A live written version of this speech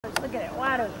Look at it,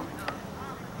 wide open.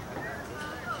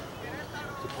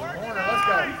 Corner, let's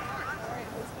go.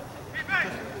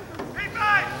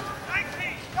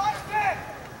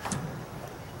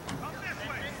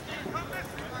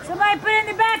 Somebody put it in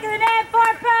the back of the net,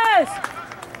 far post.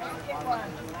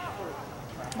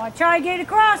 Come on, Charlie, get it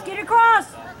across, get it across.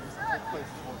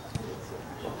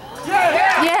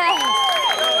 Yeah.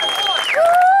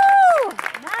 Woo!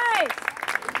 Nice.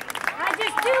 Now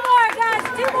just 2 more, guys,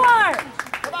 2 more.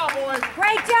 Come on, boys.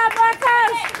 Great job,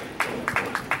 Marcos.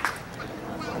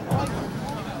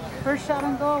 First shot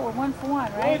on goal, we're 1 for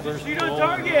 1, right? Shoot on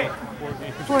target.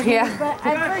 4 games, but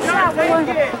at first shot, we're 1.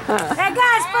 Hey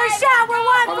guys, first shot, we're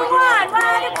 1 for 1,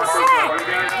 100%.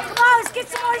 Come on, let's get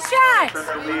some more shots.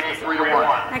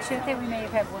 Actually, I think we may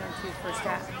have had 1 or 2 first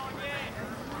shot.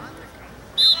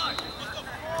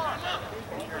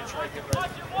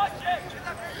 Watch it.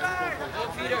 Go,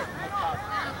 Peter.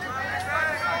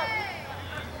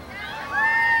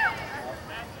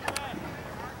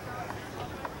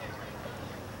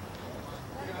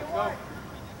 Go.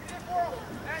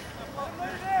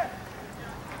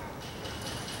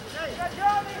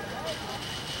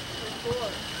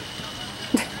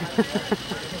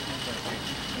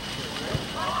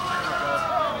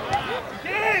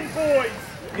 Get in, boys!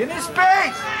 In his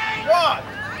face! What?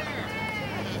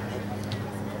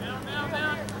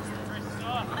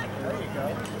 There you go.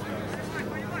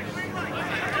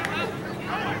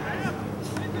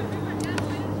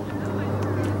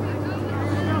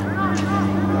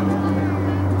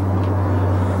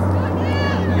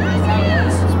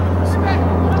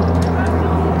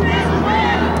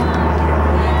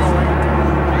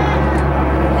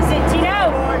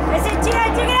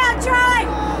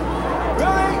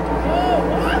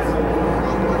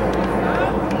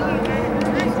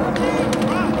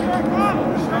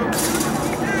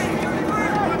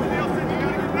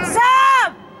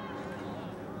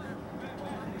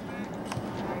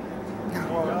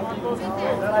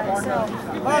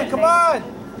 Come on!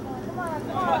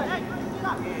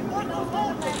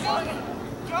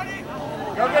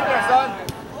 Go get there, son.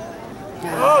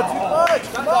 Oh, too much.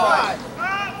 Come on.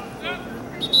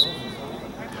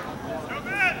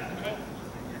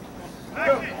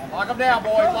 Lock him down,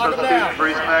 boys. Lock him down.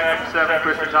 Freeze Meck, 7,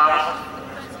 Christian Thomas.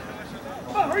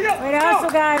 Way to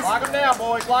hustle, guys. Lock him down,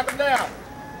 boys. Lock him down.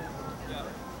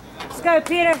 Let's go,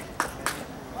 Peter.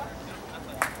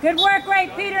 Good work,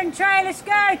 right, Peter and Trey. Let's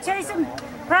go. Chase him.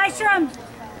 Pressure him.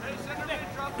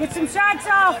 Get some shots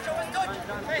off.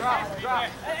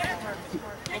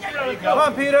 Come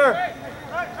on, Peter. All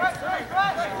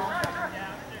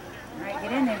right,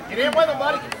 get in there. Get in with him,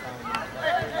 buddy.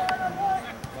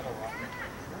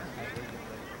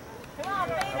 Come on,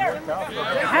 Peter.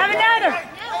 Have another.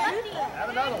 Have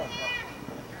another one.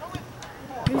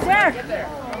 Who's there? Get there.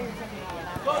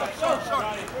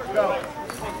 Go.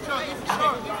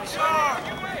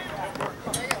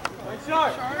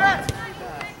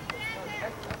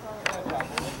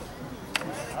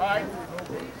 All right.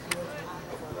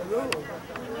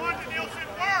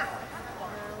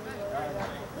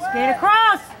 Let's get it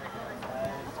across.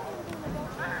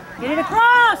 Get it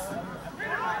across.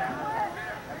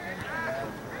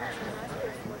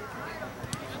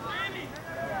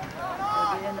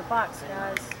 Get in the box,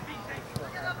 guys.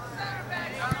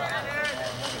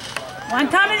 One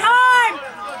coming hard.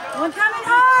 One coming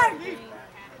hard.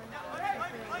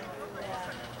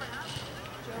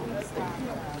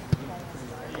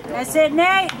 That's it,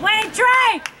 Nate. Win it,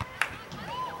 Trey.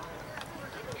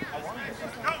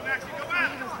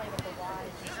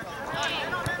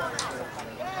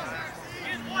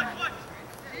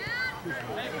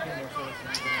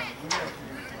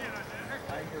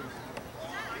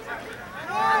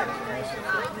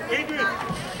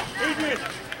 Adrian!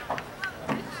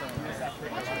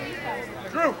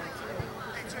 Drew!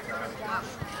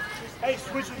 Hey,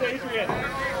 switch it to Adrian.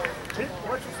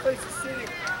 Watch your space is sitting.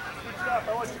 Switch it up. I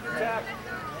want you to attack.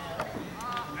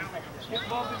 Get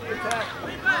involved in the attack.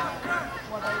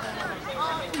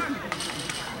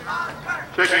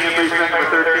 Checking in Freeze Meck for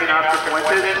 13, Oscar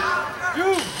Fuentes.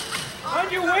 Dude! On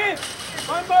your win!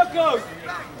 On Buckos!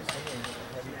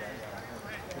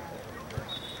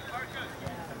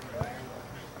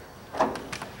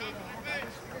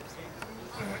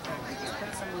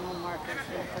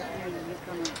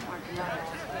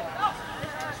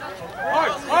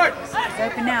 Hard! It's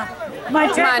open now. Come on,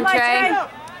 Trey. Come on, Trey.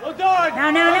 Well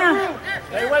done! Now.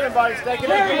 Stay with him, buddy. Stay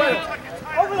connected with him.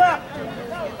 Overlap!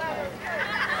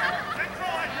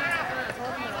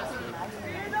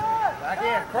 Back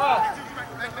in. Cross.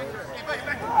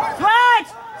 Switch!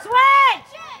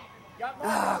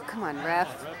 Oh, come on, ref.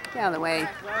 Get out of the way.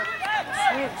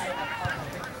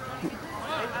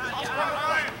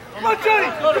 Come on, Johnny!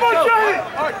 Come on, Johnny!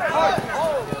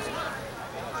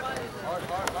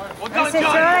 That's it,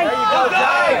 Trey.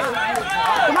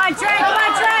 Come on, Trey. Come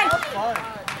on, Trey.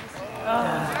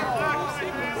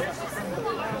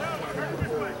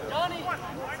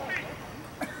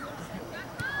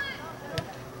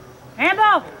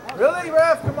 Handball. Really,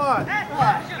 ref? Come on.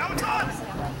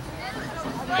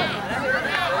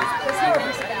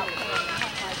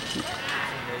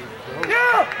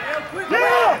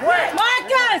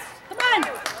 Marcus, come on.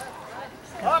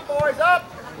 Up, boys, up.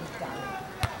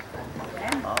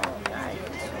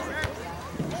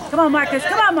 Come on, Marcus.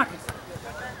 Come on, Marcus.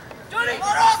 Johnny,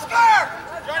 Oscar!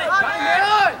 Johnny, get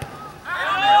on!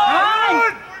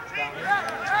 On.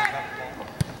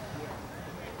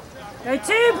 Go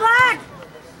two, Black.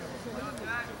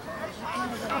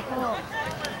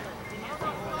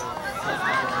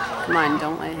 Come on,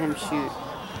 don't let him shoot.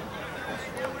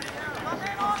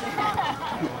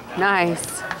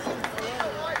 Nice.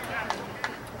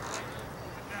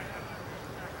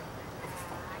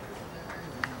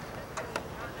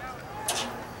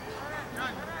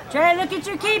 Trey, look at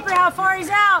your keeper, how far he's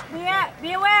out.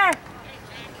 Be aware.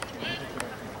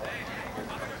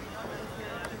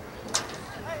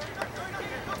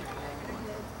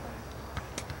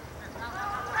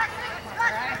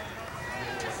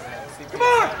 Come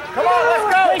on! Come on,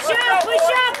 let's go! Push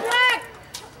up, Black.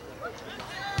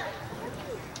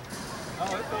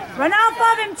 Run off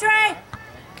of him, Trey.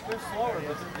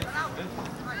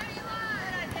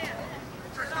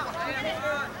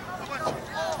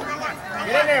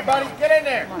 Get in there, buddy. Get in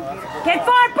there. Get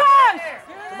far post.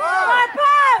 Come on. Far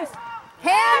post.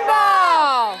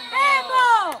 Handball!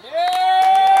 Handball.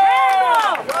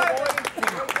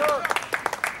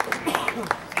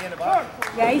 Handball.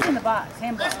 Yeah, he's in the box.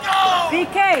 Handball. Let's go.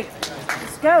 BK.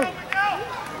 Let's go.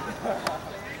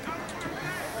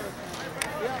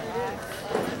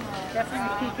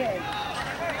 Definitely PK.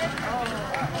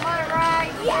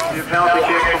 New penalty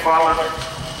kick for Butler.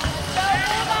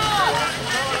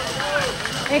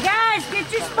 Hey guys,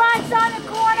 get your spots on the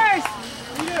corners.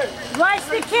 Rush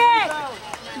the kick.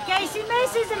 In case he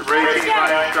misses and Racing finish it.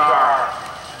 Night Star.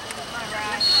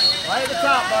 Right at the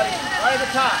top, buddy. Right at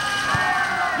the top.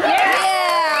 Yeah.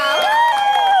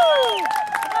 Woo!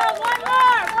 Come on, one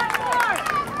more.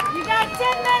 You got 10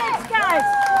 minutes, guys.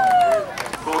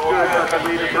 Full good, that's a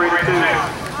lead of 3-2.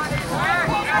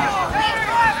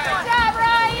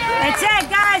 That's it,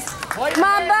 guys. Come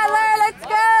on, Butler, let's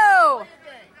go!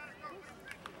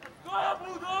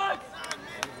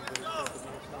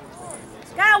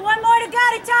 Got one more to go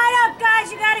to tie it up,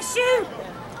 guys. You got to shoot.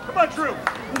 Come on, Drew.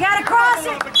 You got to cross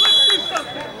it. Let's do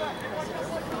something.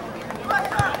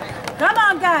 Come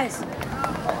on, guys.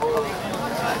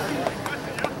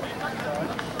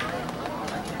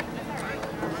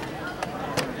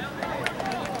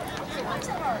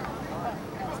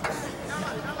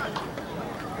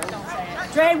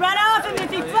 Trey, run off him if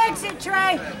he flicks it,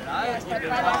 Trey.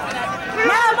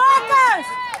 Now, Marcos.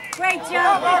 Great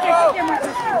job.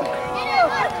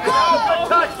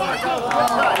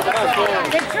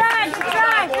 Good try.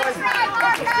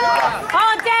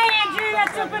 All day, Andrew.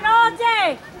 That's open all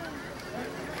day.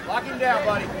 Lock him down,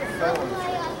 buddy.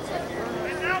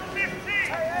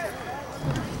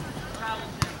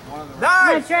 Come on,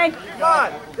 Nice. Trey. Come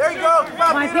on. There you go. Come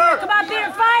on, Peter. Come on,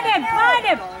 Peter. Find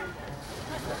him.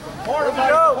 Corner,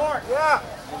 buddy. Corner. Yeah.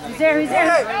 He's there.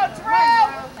 Hey.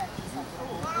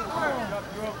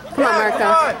 Come on,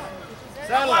 Marco.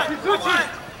 Settle it.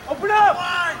 Open up!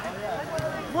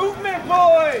 Movement,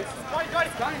 boys!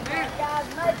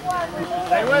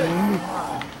 Stay with it.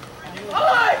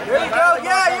 There you go.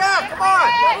 Yeah. Come on.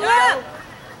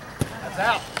 That's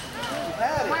out.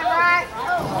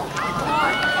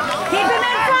 Keep him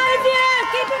in front of you.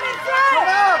 Keep him in front.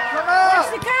 Come out.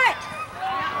 Push the cut.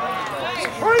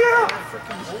 Hurry up!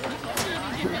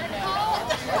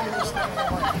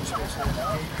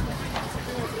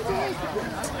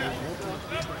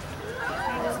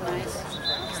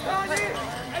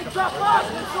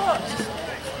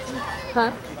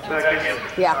 Huh? Second.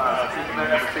 Yeah.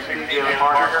 Number 16, Jalen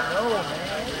Marker.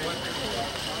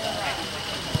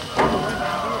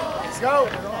 Let's go.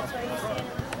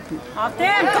 Off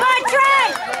them. Come on, Trey.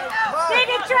 Dig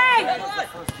it, Trey.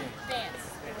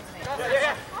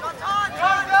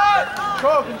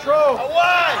 Control.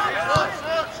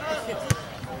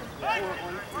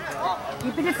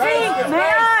 Keep it to feet.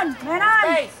 Man on. Come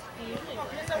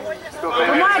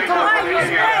on. You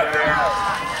split.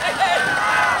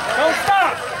 Don't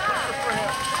stop!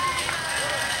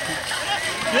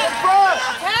 Get in front.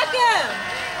 Attack him.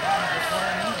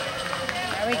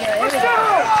 There we go.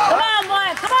 Come on,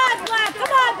 Black.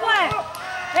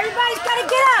 Everybody's got to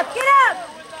get up.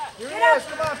 up.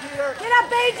 Come on, Peter. Get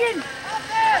up, Agent.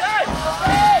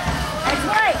 That's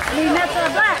right. I mean, that's our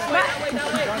black.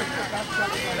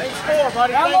 Make score,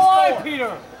 buddy. Down the line,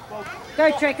 Peter. Go,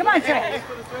 Trey. Come on, Trey.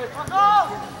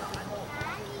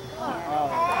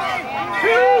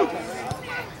 Shoot!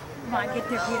 Come on, get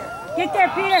there, Peter. Get there,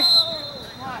 Peter.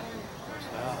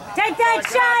 Take that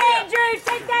shot, Andrews.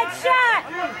 Take that shot.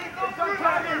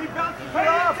 He bounces it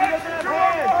off. He doesn't have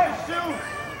hands. Shoot.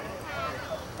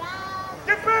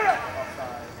 Get back.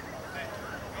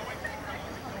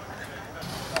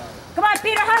 Come on,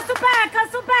 Peter.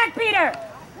 Hustle back, Peter.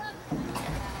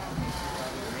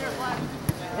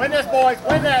 Win this, boys.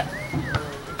 Win that.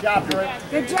 Good job, Drew.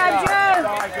 Good job, Drew.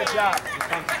 All right, good job.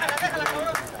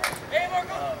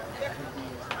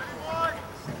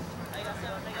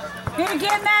 Peter,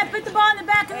 get mad. Put the ball in the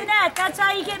back of the net. That's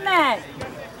how you get mad.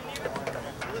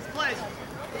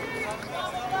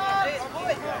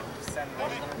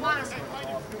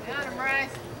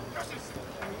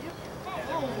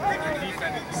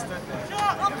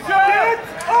 Shoot!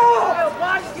 Oh!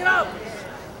 Boys, get up.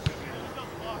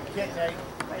 Kick, Nate.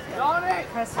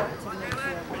 Press up to the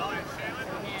midfield.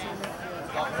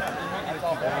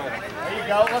 There you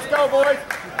go. Let's go, boys.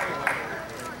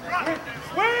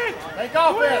 Win! Take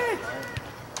offense.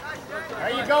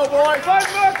 There you go, boys. Fight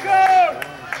Marco!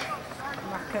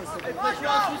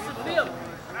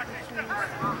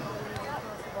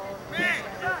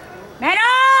 Man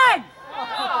on!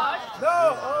 No.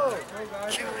 Oh.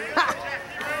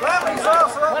 Grab yourself,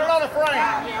 sir. Put it on the frame.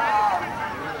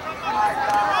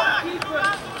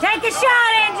 Take a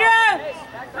shot, Andrew!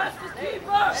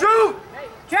 Shoot.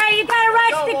 Trey, you gotta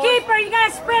rush the keeper. You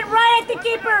gotta sprint right at the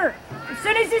keeper. As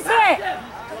soon as it's hit.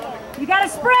 You gotta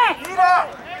sprint. Eat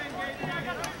up.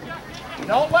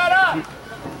 Don't let up.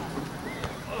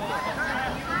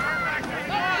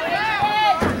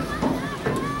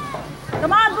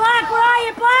 Come on, Black. Where are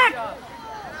you, Black?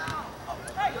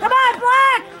 Come on,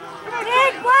 Black.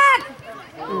 Big Black.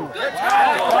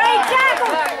 Great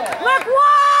tackle. Look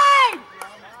wide.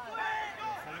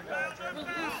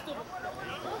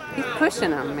 He's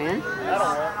pushing him, man. Come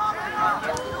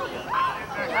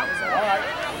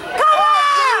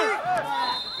on.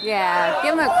 Yeah,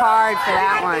 give him a card for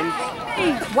that one.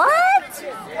 What? He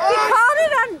called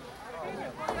it on...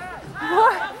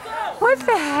 What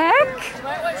the heck?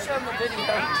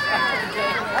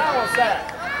 How was that?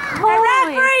 Hey,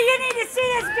 referee, you need to see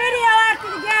this video after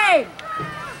the game.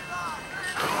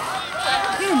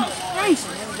 Goodness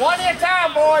gracious. One at a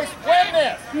time, boys. Win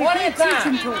this. One at a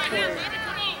time.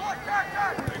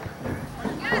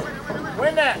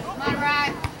 Win that.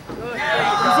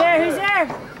 Who's there?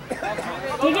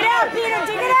 Dig it out, Peter.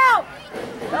 Dig it out.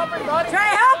 Help him, buddy. Try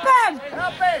to help him.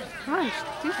 Help him. Come on,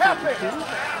 do Help something, him.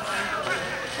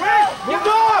 Pete. Move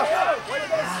off.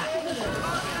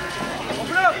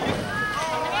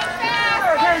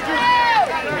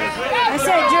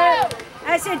 I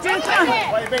said, Drew, come on.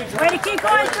 Way to keep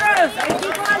going through. Way to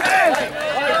keep going through.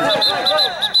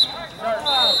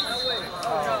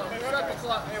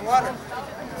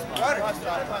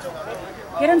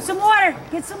 Get him some water.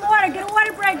 Get some water. Get a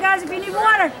water break, guys, if you need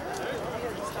water.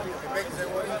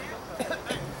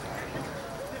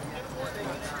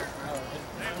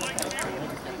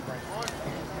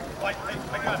 I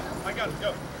got it.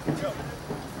 Go.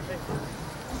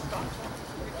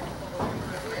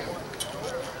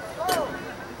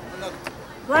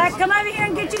 Black, come over here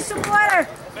and get you some water.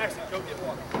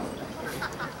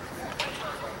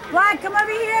 Black, come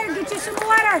over here and get you some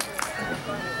water.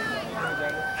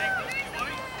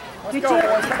 Get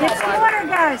some water,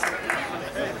 guys.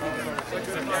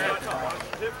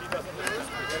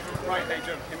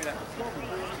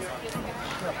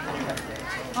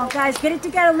 Oh, guys, get it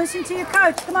together. Listen to your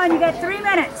coach. Come on, you got 3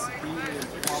 minutes.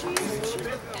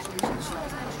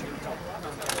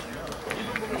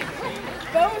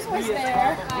 Bose was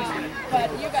there,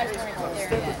 but you guys weren't there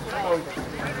yet.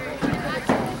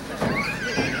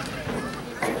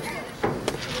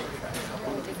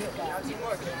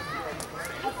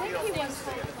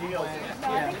 I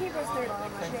think he was their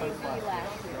JV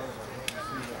last year.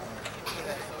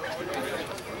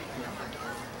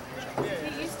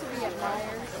 He used to be at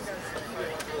Myers.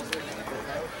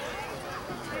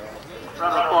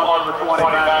 Run the ball on the 20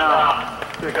 back now.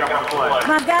 Pick up one play.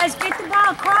 Come on, guys, get the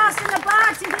ball cross in the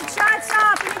box and get shots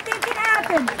off. Anything can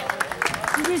happen.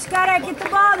 You just gotta get the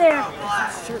ball there.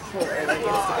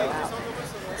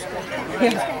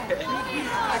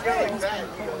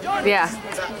 Yeah.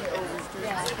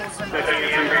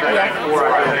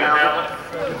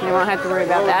 You won't have to worry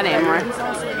about that anymore.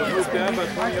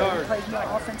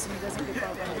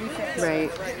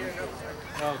 Right.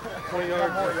 20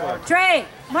 yards. Trey,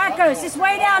 Marcos, it's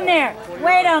way down there.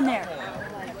 Way down there.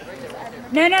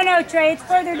 No, Trey, it's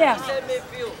further down.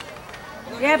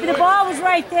 Yeah, but the ball was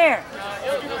right there.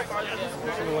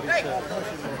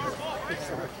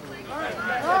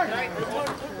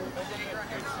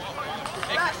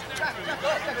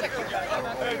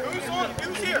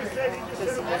 Who's here?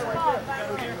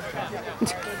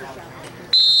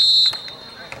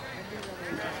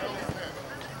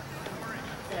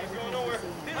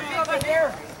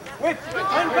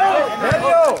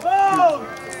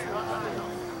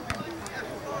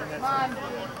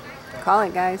 Call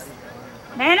it, guys.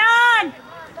 Man on!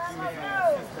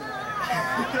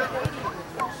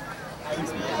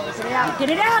 Get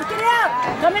it out!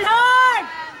 Coming hard!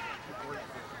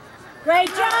 Great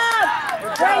job!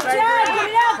 Get it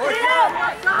out!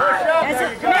 That's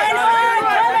it. Man on!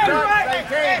 Coming!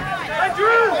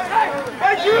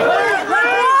 Hey, Drew!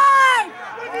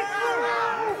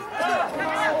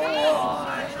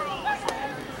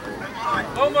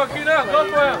 Go, Marquina, go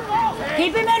for him.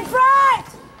 Keep him in front!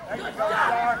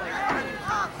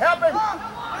 Help him!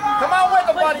 Come on with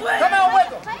him, buddy! Come on with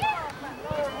him!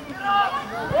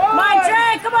 Come on,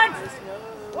 Trey! Come on!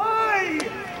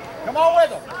 Come on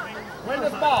with him! Win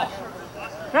this ball!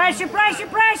 Pressure!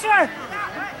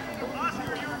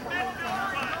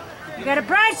 You gotta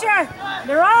pressure!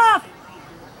 They're off!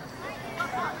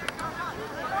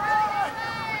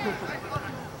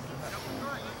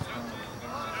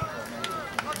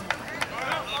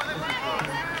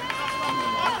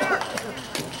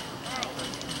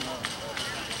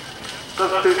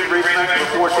 Substitution reflex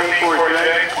for 14 for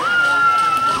Jay.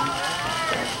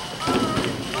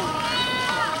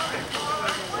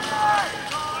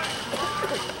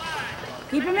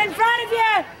 Keep him in front of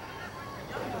you!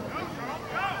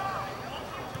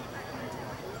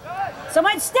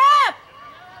 Someone step!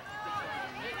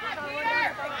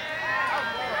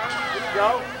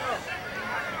 Go.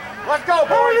 Let's go,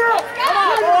 boys! Come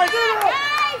on, boys!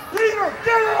 Peter,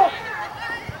 get up!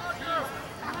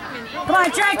 Come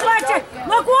on, Trey!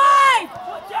 Look wide!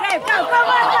 Okay, go!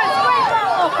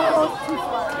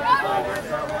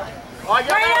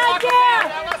 Great idea!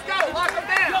 Let's go, lock him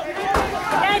down!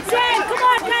 That's it! Come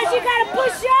on, guys! You gotta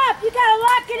push up! You gotta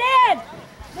lock it in!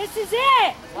 This is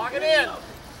it! Lock it in!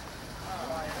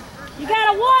 You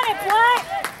gotta want it, Flat!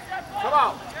 Come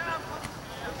on!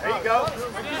 There you go!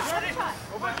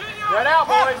 Spread out,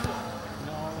 boys!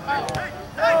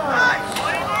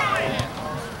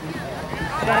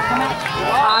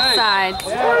 Offside.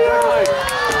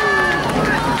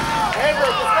 Andrew,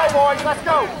 let's go, boys! Let's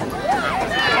go!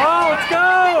 Oh, let's go!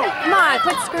 Come on,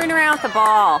 quit screwing around with the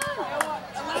ball.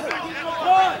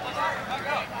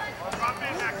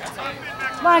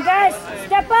 Come on, guys!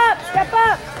 Step up!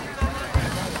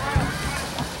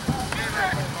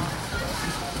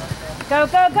 Go!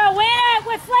 Win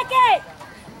it! Flick it!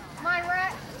 Come on,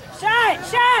 Rat. Shot!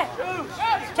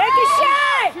 Take a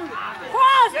shot!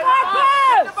 Cross!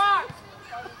 Marcos!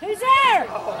 Who's there?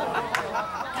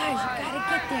 Guys, you gotta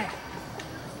get there.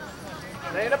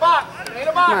 Stay in the box!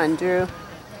 Come on, Drew.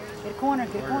 Get a corner.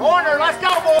 Corner, let's go,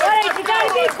 boys! Buddy, you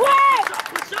gotta be quick!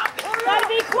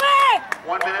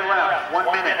 1 minute left. 1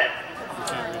 minute.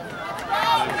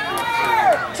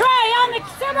 Trey,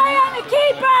 somebody on the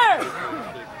keeper!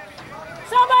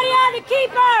 Somebody on the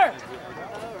keeper!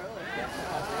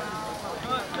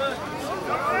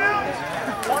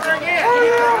 Corner again!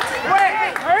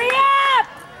 Quick! Hurry up!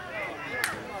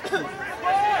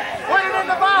 Put it in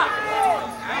the box!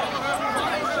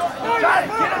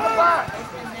 Get him